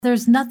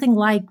There's nothing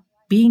like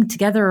being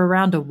together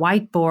around a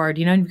whiteboard,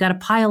 you've got a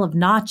pile of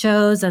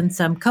nachos and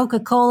some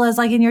Coca-Colas,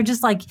 and you're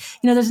just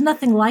there's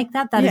nothing like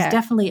that. That is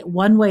definitely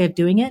one way of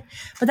doing it.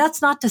 But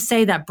that's not to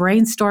say that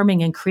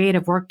brainstorming and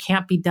creative work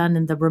can't be done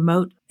in the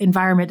remote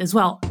environment as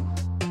well.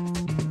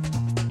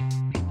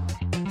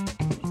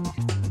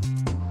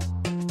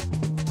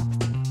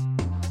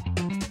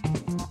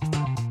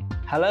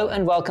 Hello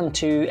and welcome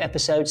to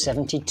episode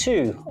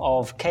 72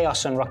 of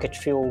Chaos and Rocket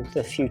Fuel,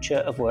 the Future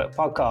of Work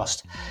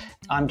podcast.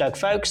 I'm Doug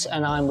Folks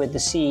and I'm with the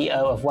CEO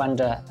of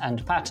Wonder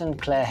and Pattern,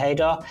 Claire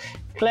Haydar.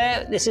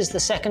 Claire, this is the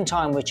second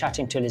time we're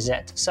chatting to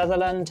Lisette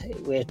Sutherland.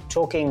 We're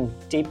talking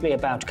deeply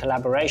about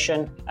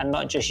collaboration and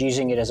not just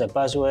using it as a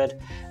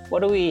buzzword.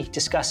 What are we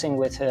discussing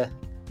with her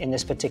in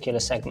this particular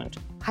segment?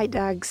 Hi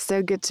Doug,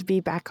 so good to be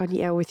back on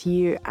the air with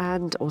you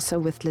and also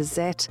with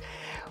Lisette.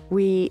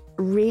 We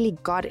really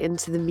got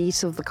into the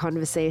meat of the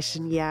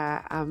conversation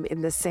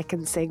in the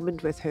second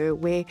segment with her,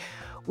 where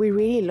we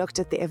really looked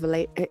at the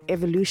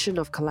evolution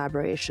of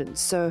collaboration.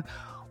 So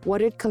what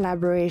did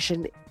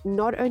collaboration,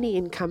 not only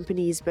in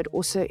companies, but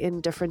also in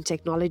different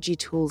technology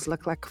tools,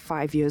 look like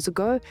 5 years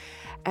ago?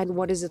 And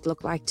what does it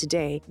look like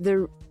today?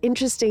 The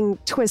interesting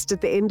twist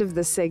at the end of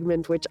this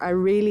segment, which I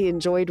really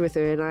enjoyed with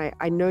her, and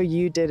I know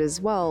you did as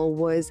well,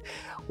 was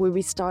where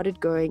we started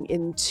going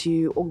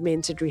into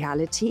augmented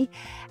reality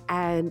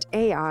and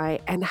AI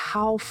and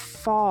how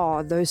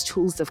far those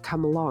tools have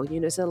come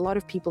along. So a lot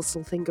of people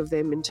still think of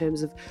them in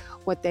terms of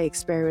what they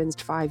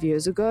experienced 5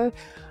 years ago.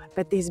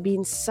 But there's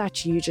been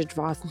such huge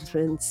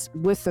advancements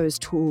with those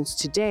tools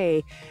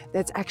today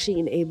that's actually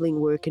enabling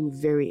work in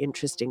very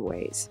interesting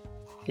ways.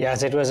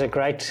 Yes, it was a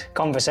great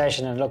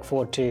conversation and look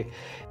forward to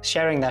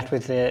sharing that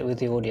with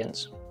the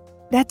audience.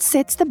 That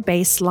sets the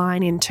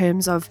baseline in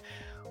terms of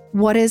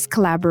what is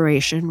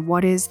collaboration,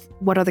 what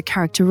are the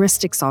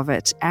characteristics of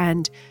it,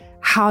 and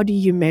how do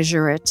you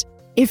measure it,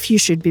 if you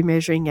should be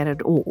measuring it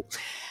at all.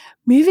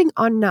 Moving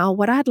on now,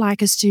 what I'd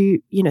like us to,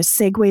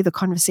 segue the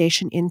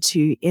conversation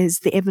into is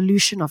the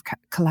evolution of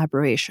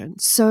collaboration.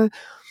 So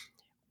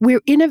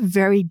we're in a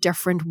very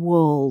different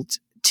world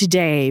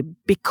today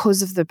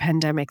because of the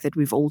pandemic that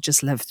we've all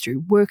just lived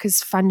through. Work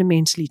has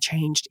fundamentally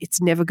changed.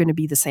 It's never going to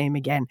be the same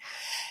again.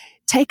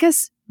 Take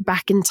us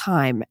back in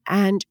time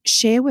and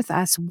share with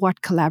us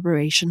what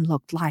collaboration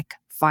looked like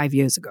 5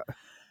 years ago.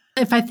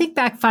 If I think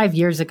back 5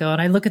 years ago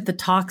and I look at the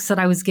talks that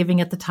I was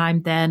giving at the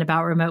time then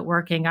about remote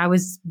working, I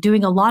was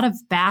doing a lot of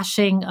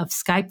bashing of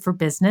Skype for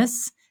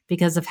Business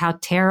because of how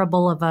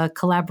terrible of a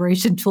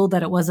collaboration tool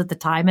that it was at the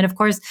time. And of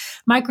course,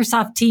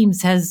 Microsoft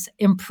Teams has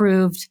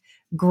improved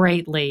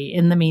greatly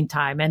in the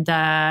meantime.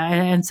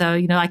 And so,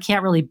 I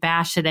can't really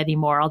bash it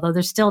anymore, although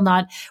there's still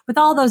not, with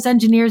all those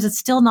engineers, it's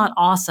still not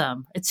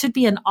awesome. It should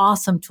be an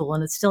awesome tool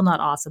and it's still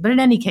not awesome. But in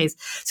any case,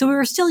 so we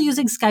were still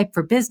using Skype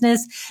for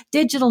Business.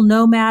 Digital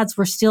nomads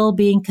were still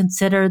being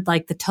considered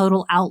like the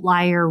total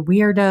outlier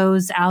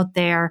weirdos out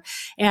there.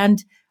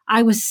 And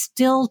I was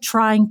still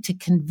trying to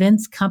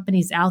convince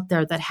companies out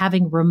there that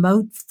having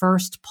remote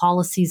first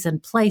policies in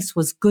place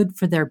was good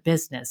for their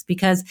business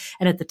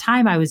and at the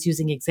time I was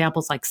using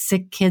examples like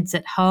sick kids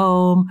at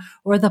home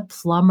or the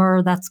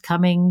plumber that's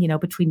coming,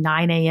 between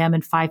 9 a.m.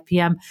 and 5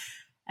 p.m.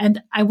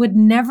 And I would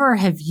never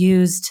have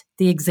used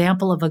the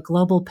example of a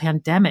global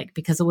pandemic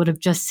because it would have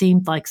just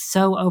seemed like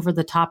so over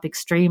the top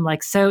extreme,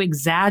 like so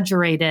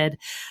exaggerated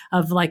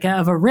of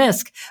a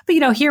risk.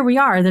 But, here we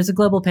are, there's a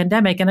global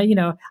pandemic. And,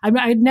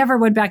 I never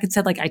went back and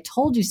said, I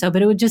told you so,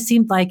 but it would just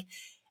seem like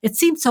it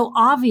seemed so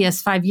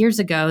obvious 5 years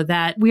ago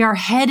that we are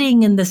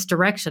heading in this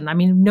direction. I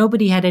mean,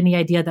 nobody had any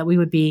idea that we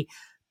would be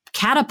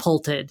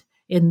catapulted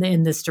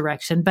in this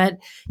direction. But,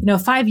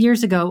 5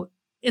 years ago,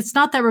 it's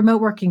not that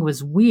remote working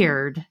was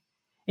weird.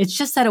 It's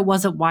just that it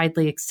wasn't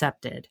widely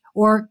accepted.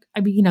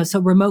 So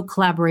remote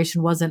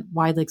collaboration wasn't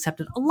widely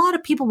accepted. A lot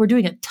of people were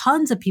doing it.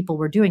 Tons of people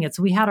were doing it.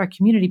 So we had our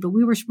community, but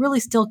we were really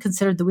still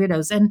considered the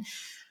weirdos. And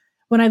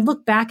when I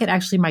look back at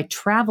actually my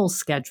travel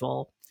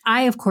schedule,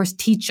 I, of course,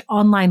 teach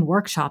online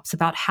workshops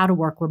about how to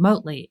work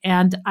remotely.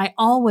 And I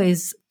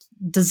always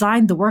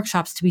designed the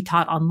workshops to be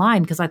taught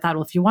online because I thought,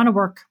 well, if you want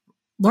to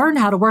learn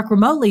how to work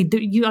remotely.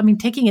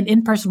 Taking an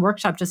in-person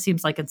workshop just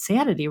seems like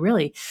insanity,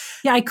 really.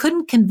 Yeah, I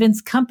couldn't convince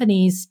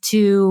companies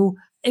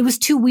it was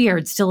too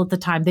weird still at the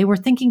time. They were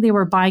thinking they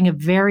were buying a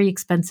very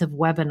expensive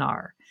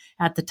webinar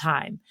at the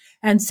time.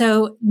 And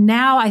so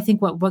now I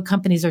think what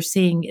companies are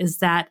seeing is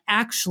that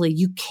actually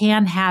you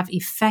can have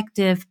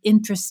effective,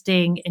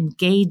 interesting,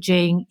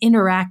 engaging,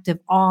 interactive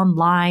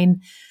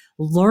online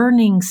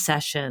learning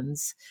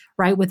sessions,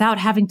 right, without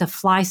having to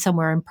fly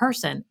somewhere in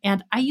person.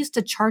 And I used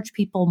to charge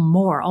people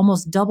more,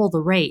 almost double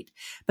the rate,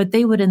 but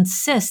they would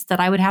insist that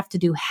I would have to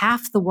do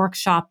half the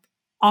workshop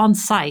on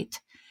site,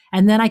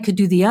 and then I could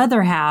do the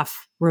other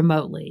half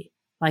remotely.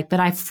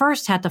 But I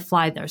first had to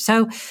fly there.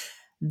 So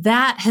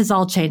that has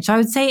all changed. So I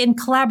would say in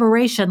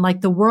collaboration,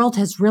 like the world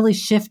has really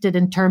shifted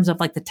in terms of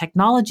like the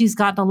technology's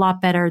gotten a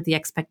lot better, the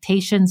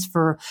expectations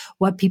for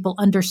what people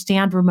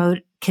understand remote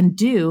can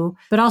do,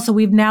 but also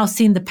we've now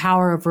seen the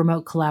power of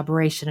remote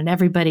collaboration, and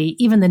everybody,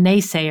 even the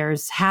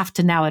naysayers, have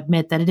to now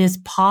admit that it is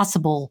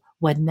possible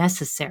when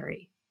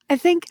necessary. I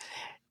think,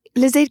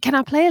 Lizette, can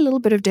I play a little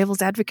bit of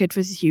devil's advocate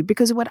with you?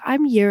 Because what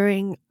I'm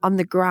hearing on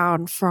the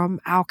ground from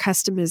our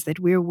customers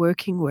that we're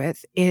working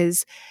with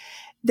is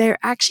they're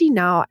actually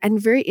now, and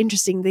very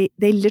interesting,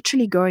 they're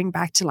literally going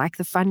back to like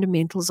the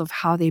fundamentals of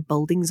how their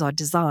buildings are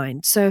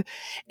designed. So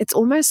it's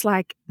almost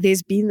like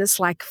there's been this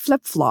like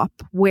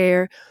flip-flop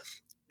where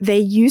they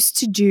used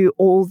to do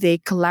all their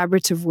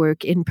collaborative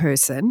work in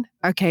person,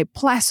 okay,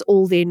 plus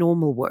all their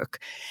normal work.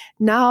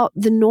 Now,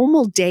 the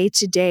normal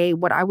day-to-day,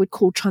 what I would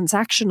call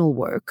transactional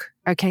work,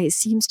 okay,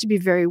 seems to be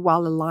very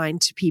well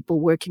aligned to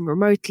people working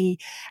remotely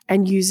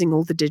and using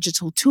all the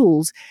digital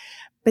tools.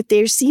 But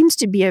there seems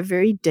to be a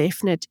very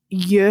definite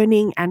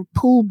yearning and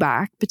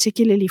pullback,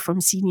 particularly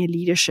from senior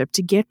leadership,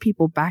 to get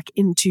people back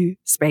into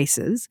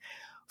spaces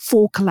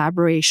for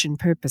collaboration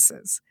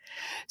purposes.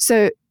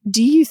 So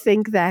do you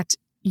think that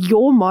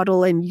your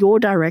model and your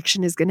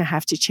direction is going to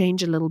have to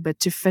change a little bit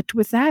to fit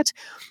with that?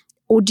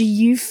 Or do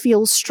you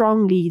feel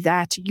strongly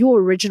that your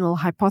original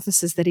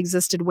hypothesis that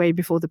existed way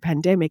before the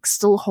pandemic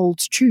still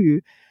holds true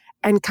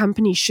and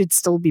companies should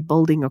still be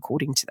building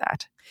according to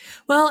that?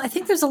 Well, I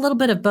think there's a little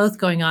bit of both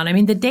going on. I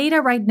mean, the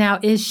data right now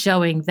is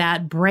showing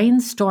that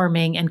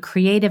brainstorming and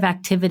creative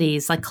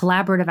activities, like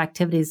collaborative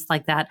activities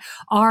like that,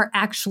 are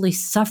actually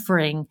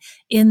suffering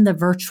in the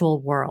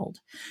virtual world.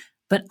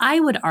 But I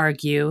would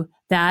argue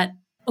that,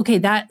 okay,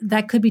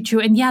 that could be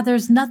true. And yeah,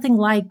 there's nothing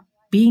like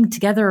being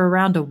together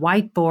around a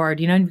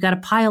whiteboard, you've got a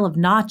pile of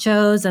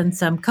nachos and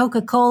some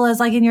Coca-Colas,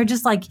 and you're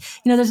just like,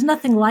 there's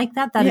nothing like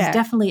that. That is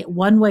definitely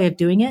one way of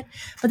doing it.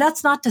 But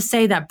that's not to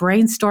say that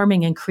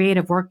brainstorming and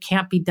creative work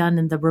can't be done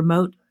in the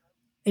remote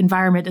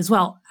environment as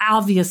well.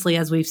 Obviously,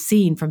 as we've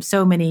seen from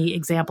so many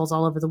examples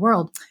all over the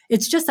world,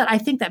 it's just that I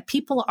think that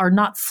people are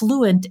not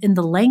fluent in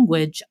the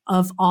language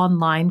of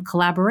online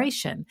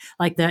collaboration.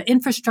 Like the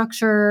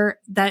infrastructure,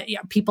 that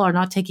people are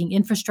not taking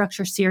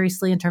infrastructure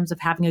seriously in terms of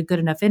having a good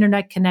enough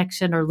internet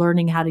connection or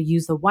learning how to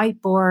use the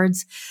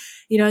whiteboards.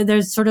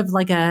 There's sort of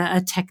like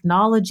a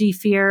technology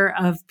fear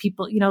of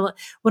people.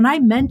 When I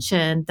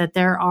mentioned that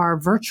there are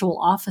virtual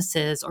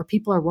offices or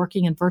people are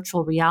working in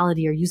virtual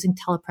reality or using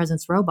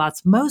telepresence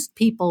robots, most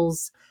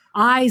people's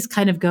eyes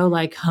kind of go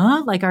like,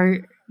 huh? Like,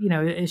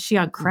 is she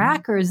on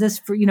crack, or is this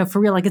for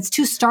real? Like, it's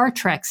too Star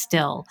Trek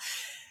still.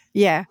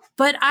 Yeah.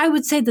 But I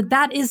would say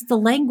that is the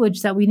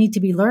language that we need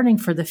to be learning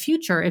for the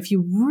future. If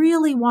you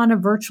really want to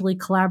virtually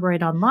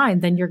collaborate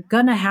online, then you're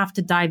going to have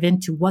to dive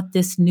into what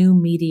this new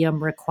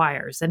medium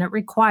requires. And it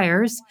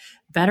requires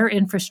better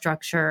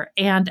infrastructure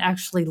and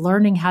actually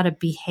learning how to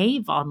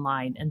behave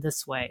online in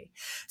this way.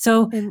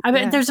 So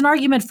there's an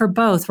argument for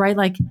both, right?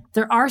 Like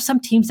there are some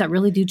teams that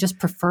really do just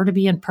prefer to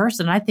be in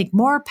person. I think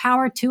more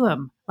power to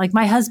them. Like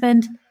my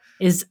husband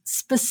is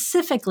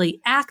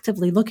specifically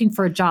actively looking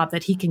for a job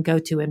that he can go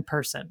to in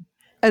person.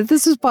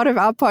 This was part of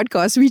our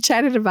podcast. We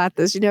chatted about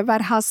this,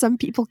 about how some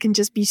people can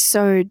just be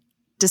so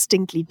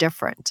distinctly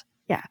different.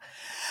 Yeah.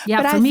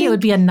 Yeah, but for me, it would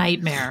be a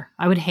nightmare.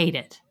 I would hate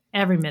it,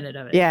 every minute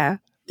of it. Yeah.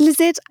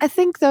 Lizette, I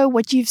think, though,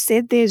 what you've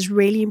said there is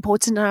really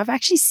important. And I've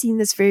actually seen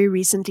this very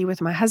recently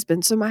with my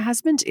husband. So my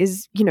husband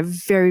is,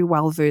 very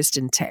well versed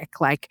in tech.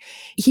 Like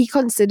he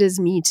considers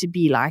me to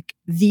be like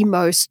the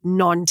most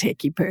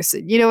non-techie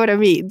person. You know what I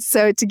mean?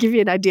 So to give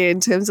you an idea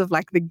in terms of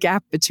like the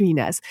gap between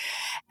us.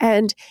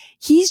 And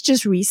he's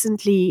just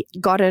recently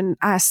gotten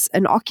us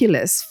an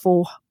Oculus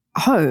for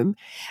home.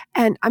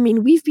 And I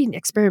mean, we've been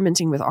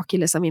experimenting with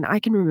Oculus. I mean, I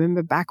can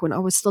remember back when I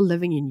was still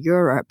living in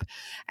Europe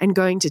and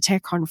going to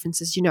tech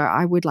conferences,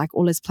 I would like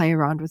always play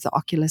around with the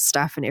Oculus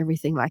stuff and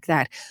everything like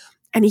that.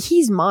 And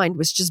his mind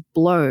was just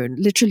blown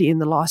literally in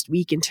the last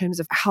week in terms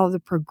of how the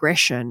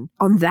progression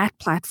on that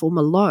platform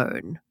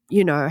alone,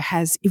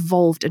 has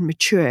evolved and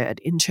matured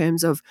in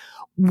terms of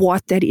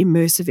what that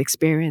immersive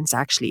experience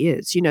actually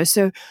is,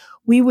 So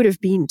we would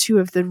have been two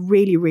of the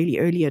really, really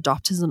early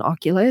adopters on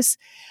Oculus,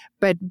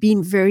 but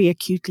being very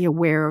acutely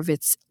aware of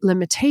its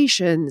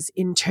limitations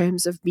in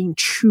terms of being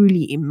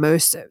truly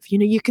immersive.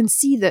 You can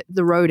see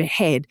the road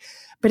ahead,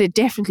 but it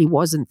definitely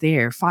wasn't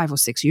there 5 or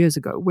 6 years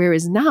ago.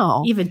 Whereas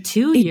now, even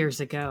 2 years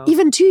ago,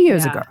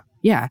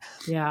 yeah.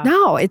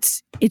 Now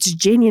it's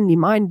genuinely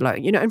mind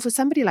blowing, and for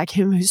somebody like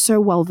him who's so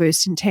well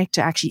versed in tech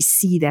to actually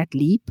see that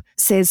leap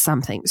says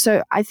something.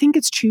 So I think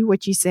it's true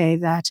what you say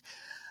that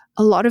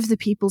a lot of the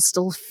people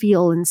still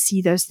feel and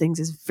see those things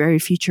as very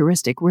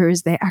futuristic,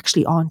 whereas they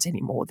actually aren't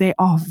anymore. They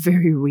are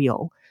very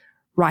real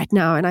right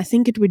now. And I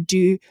think it would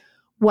do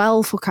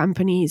well for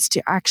companies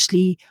to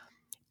actually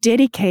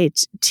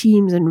dedicate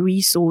teams and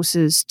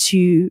resources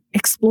to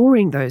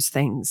exploring those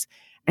things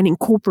and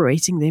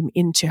incorporating them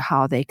into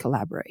how they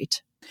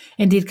collaborate.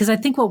 Indeed, because I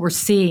think what we're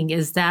seeing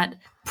is that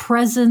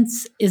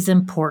presence is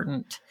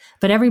important.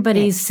 But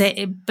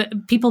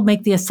but people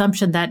make the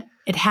assumption that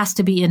it has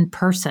to be in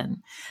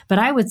person. But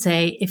I would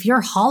say if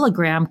your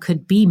hologram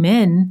could beam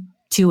in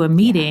to a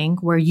meeting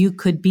where you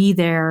could be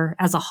there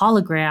as a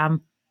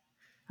hologram,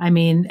 I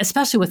mean,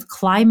 especially with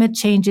climate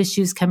change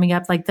issues coming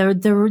up, like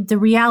the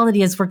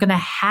reality is we're going to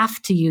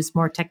have to use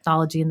more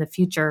technology in the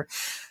future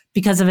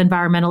because of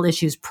environmental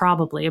issues,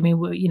 probably. I mean,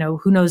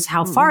 who knows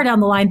how far down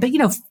the line, but,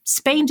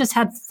 Spain just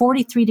had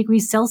 43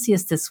 degrees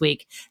Celsius this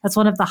week. That's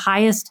one of the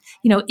highest,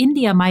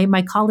 India,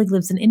 my colleague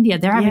lives in India.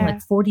 They're having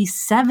like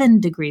 47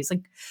 degrees,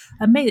 like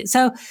amazing.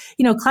 So,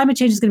 climate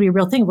change is going to be a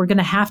real thing. We're going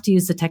to have to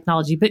use the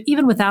technology, but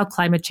even without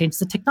climate change,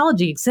 the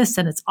technology exists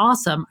and it's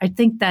awesome. I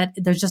think that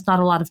there's just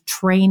not a lot of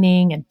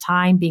training and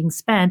time being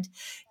spent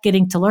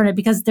getting to learn it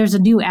because there's a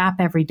new app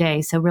every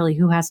day. So really,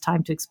 who has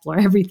time to explore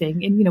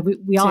everything? And,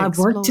 we all have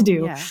work to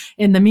do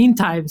in the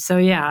meantime. So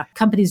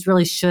companies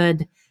really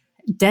should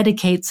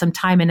dedicate some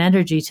time and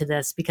energy to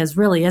this because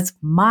really it's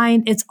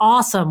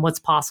awesome what's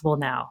possible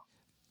now.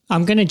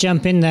 I'm going to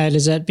jump in there,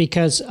 Lizette,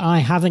 because I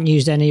haven't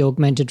used any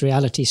augmented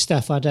reality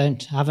stuff. I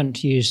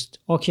haven't used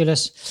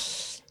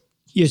Oculus.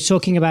 You're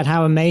talking about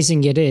how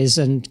amazing it is.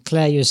 And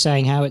Claire, you're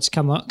saying how it's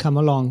come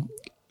along.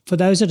 For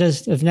those that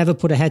have never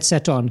put a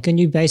headset on, can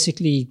you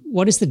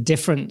what is the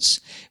difference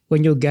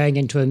when you're going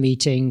into a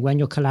meeting, when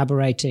you're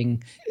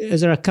collaborating?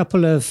 Is there a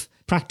couple of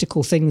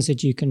practical things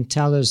that you can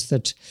tell us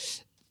that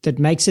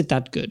makes it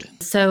that good?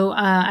 So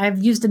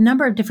I've used a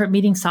number of different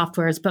meeting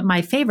softwares, but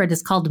my favorite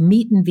is called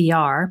Meet in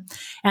VR.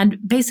 And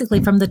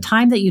basically from the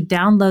time that you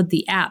download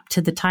the app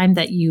to the time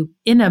that you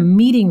in a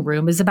meeting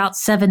room is about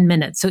 7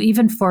 minutes. So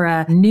even for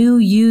a new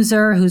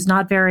user who's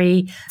not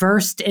very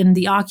versed in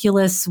the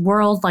Oculus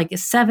world, like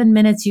 7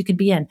 minutes you could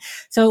be in.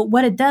 So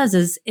what it does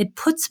is it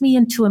puts me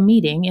into a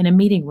meeting in a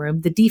meeting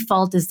room. The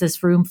default is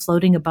this room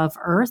floating above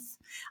Earth.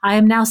 I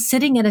am now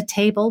sitting at a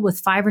table with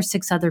 5 or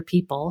 6 other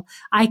people.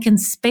 I can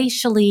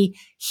spatially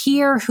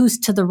hear who's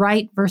to the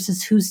right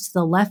versus who's to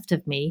the left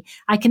of me.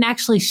 I can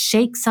actually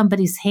shake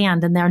somebody's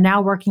hand, and they're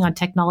now working on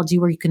technology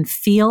where you can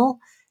feel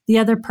the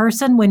other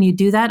person when you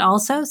do that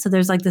also. So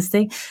there's like this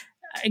thing.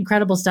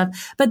 Incredible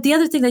stuff. But the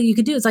other thing that you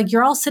could do is like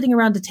you're all sitting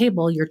around a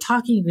table, you're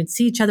talking, you can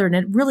see each other, and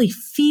it really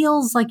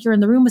feels like you're in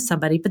the room with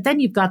somebody. But then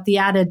you've got the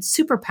added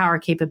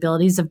superpower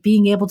capabilities of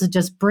being able to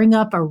just bring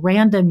up a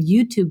random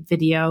YouTube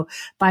video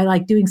by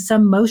like doing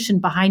some motion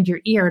behind your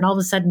ear, and all of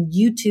a sudden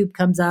YouTube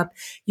comes up.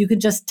 You can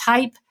just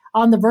type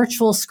on the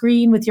virtual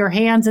screen with your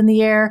hands in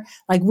the air,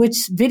 like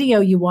which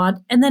video you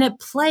want, and then it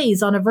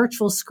plays on a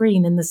virtual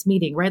screen in this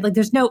meeting, right? Like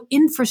there's no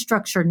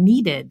infrastructure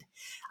needed.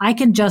 I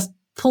can just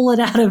pull it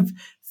out of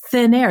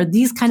thin air,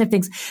 these kind of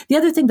things. The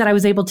other thing that I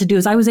was able to do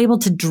is I was able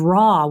to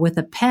draw with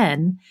a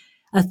pen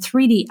a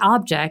 3D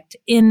object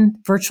in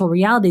virtual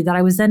reality that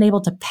I was then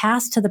able to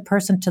pass to the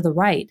person to the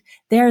right.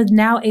 They're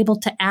now able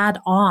to add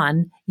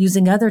on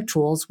using other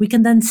tools. We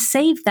can then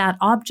save that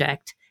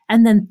object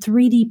and then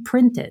 3D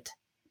print it.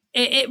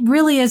 It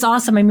really is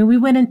awesome. I mean, we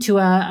went into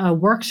a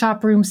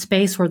workshop room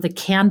space where the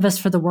canvas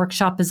for the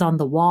workshop is on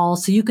the wall.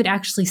 So you could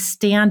actually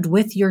stand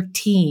with your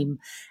team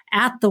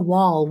at the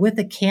wall with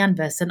a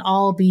canvas and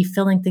all be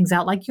filling things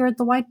out like you're at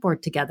the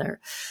whiteboard together.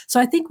 So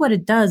I think what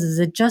it does is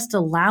it just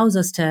allows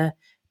us to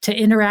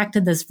interact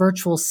in this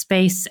virtual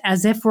space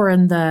as if we're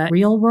in the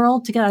real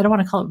world together. I don't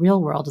want to call it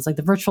real world. It's like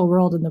the virtual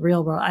world and the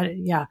real world.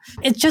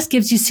 It just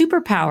gives you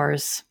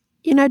superpowers.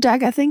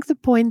 Doug, I think the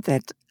point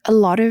that a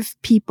lot of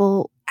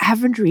people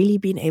haven't really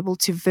been able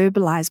to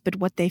verbalize, but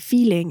what they're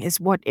feeling is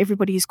what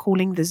everybody is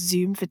calling the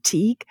Zoom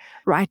fatigue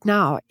right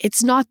now.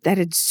 It's not that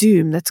it's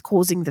Zoom that's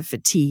causing the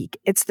fatigue.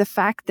 It's the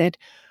fact that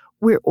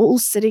we're all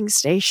sitting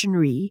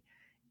stationary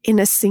in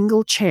a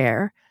single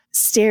chair,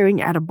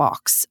 staring at a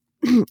box.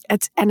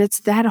 It's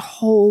that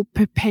whole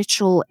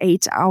perpetual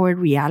 8-hour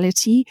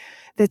reality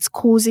that's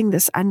causing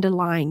this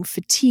underlying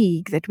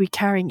fatigue that we're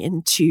carrying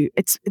into,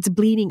 it's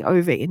bleeding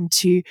over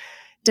into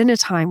dinner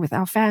time with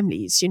our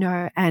families,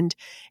 and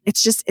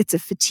it's a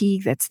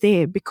fatigue that's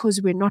there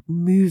because we're not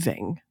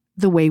moving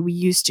the way we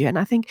used to. And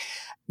I think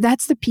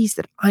that's the piece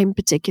that I'm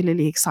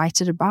particularly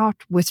excited about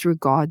with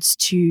regards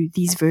to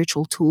these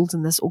virtual tools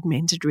and this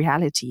augmented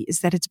reality is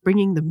that it's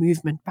bringing the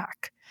movement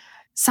back.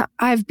 So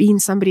I've been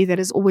somebody that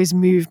has always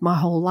moved my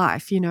whole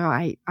life.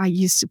 I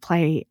used to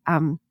play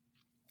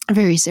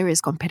very serious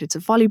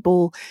competitive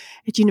volleyball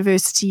at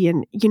university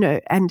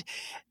and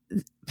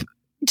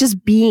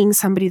just being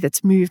somebody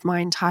that's moved my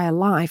entire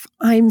life,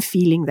 I'm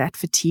feeling that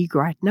fatigue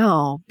right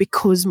now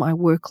because my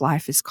work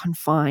life is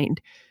confined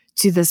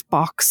to this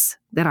box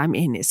that I'm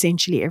in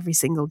essentially every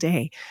single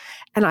day.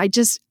 And I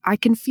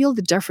can feel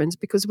the difference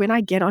because when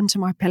I get onto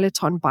my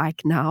Peloton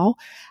bike now,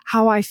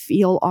 how I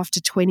feel after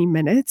 20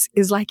 minutes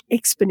is like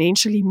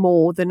exponentially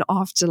more than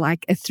after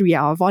like a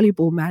 3-hour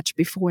volleyball match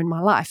before in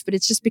my life. But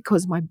it's just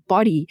because my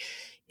body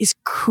is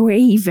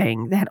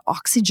craving that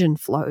oxygen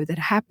flow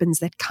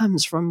that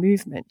comes from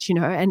movement,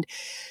 and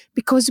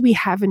because we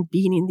haven't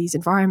been in these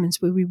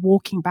environments where we're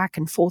walking back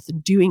and forth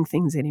and doing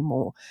things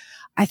anymore,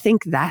 I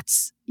think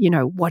that's,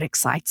 what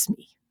excites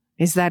me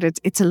is that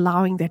it's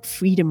allowing that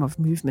freedom of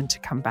movement to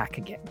come back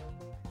again.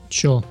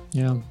 Sure,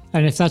 yeah.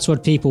 And if that's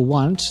what people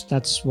want,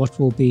 that's what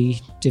will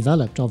be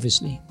developed,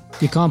 obviously.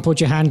 You can't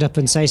put your hand up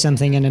and say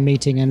something in a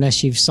meeting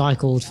unless you've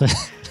cycled for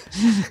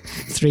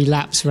 3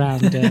 laps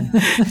round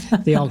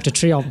the Arc de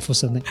Triomphe or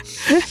something.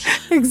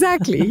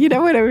 Exactly, you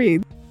know what I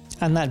mean.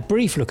 And that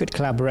brief look at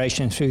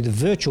collaboration through the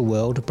virtual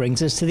world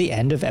brings us to the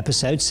end of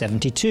episode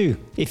 72.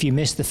 If you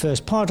missed the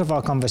first part of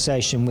our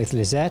conversation with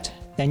Lisette,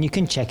 then you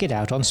can check it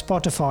out on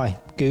Spotify,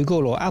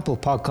 Google or Apple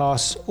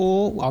Podcasts,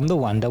 or on the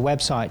Wonder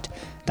website.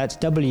 That's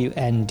WNDYR.com.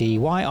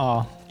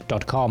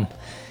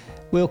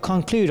 We'll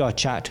conclude our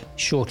chat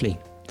shortly.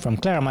 From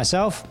Claire and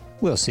myself,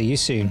 we'll see you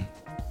soon.